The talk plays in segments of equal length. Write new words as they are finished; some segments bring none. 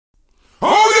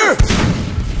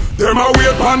a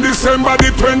wait on December the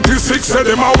 26th. Say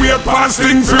them a wait past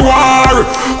thing for war.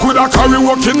 Coulda carry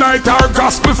working night or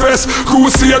gospel fest.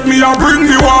 Crusade me a bring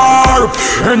the war.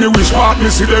 Any which part me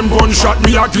see them gunshot,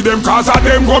 me a give them cause of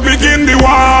them go begin the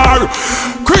war.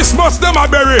 Christmas them a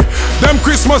bury. Them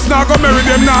Christmas now go marry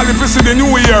them now if you see the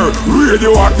new year.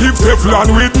 Radioactive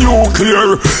Teflon with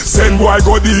nuclear. Send boy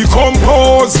go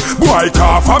decompose. Boy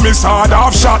cough a miss hard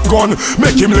off shotgun.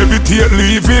 Make him levitate,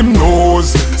 leave him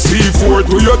nose. C4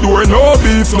 to your door, no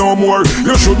beef no more.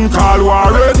 You shouldn't call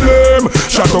war red name.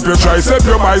 Shut up your tricep,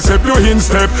 your bicep, your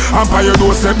instep. And by your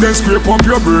doorstep then scrape up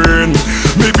your brain.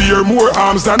 Maybe you're more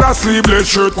arms than a sleeveless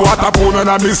shirt. Quarter pound and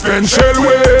a misspent shell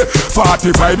way.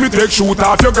 45 me take shoot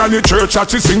off your granny church. And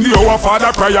she sing the Our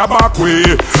Father prayer back way.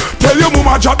 Tell your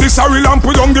mama drop this a real and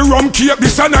put on the rum cake.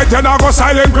 This a night and I go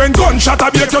silent when gunshot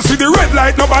a bake. You see the red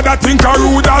light, nobody think a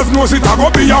rude as knows it. I go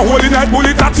be a holy night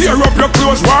bullet a tear up your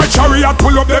clothes. War chariot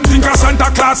pull up them think a Santa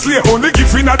Claus sleigh. Only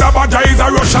gift in a bag is a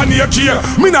Russian AK.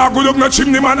 Me nah good up no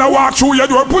chimney man a walk through your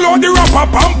door. Pull out the rapper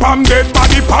pam pam dead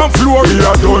body pam floor. We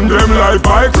a done them live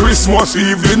by Christmas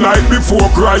Eve, the night before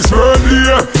Christ's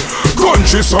birthday.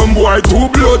 Country some boy two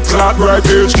blood clot right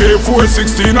HK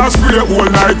 416 a spray all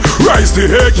night. Rise the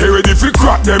AK ready fi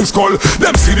crack them skull.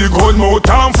 Them see the gun mouth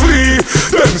and flee.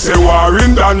 Them say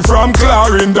Warrington from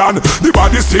Clarendon. The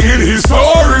body singing his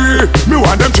story. Me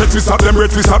want them check fi stop them red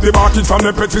fi stop the barking from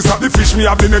them pet fi stop the fish. Me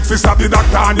have the net fi stop the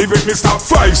doctor and the vet me stop.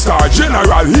 5-star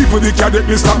general even the cadet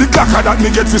me stop. The clacker that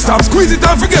me get fi stop. Squeeze it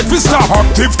and forget fi stop.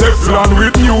 Active Teflon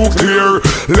with nuclear.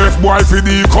 Left boy fi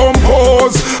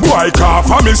decompose. Boy cough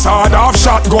a miss hard off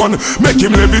shotgun. Make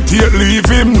him levitate, leave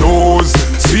him nose.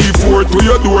 C4 to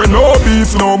your door, no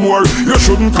beef no more. You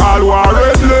shouldn't call war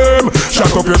red name.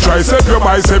 Shut up your tricep, your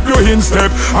bicep, your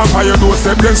instep. And by your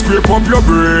doorstep then scrape up your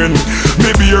brain.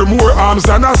 Maybe you're more arms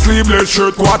than a sleeveless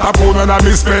shirt. Quarter pound and a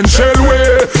misspent shell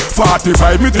way.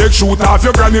 45 me take shoot off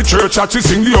your granny church. And she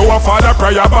sing the Our Father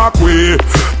prayer back way.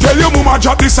 Tell your mama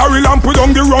drop this a real and put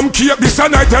on the rum cake. This a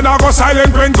night and I go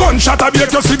silent when gunshot a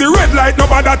bake. You see the red light,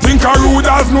 nobody think a rude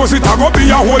as knows it. I go be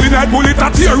a holy night bullet a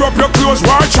tear up your clothes.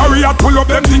 War chariot pull up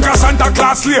them think a Santa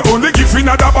Claus sleigh. Only gift in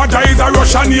a bag is a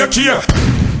Russian AK.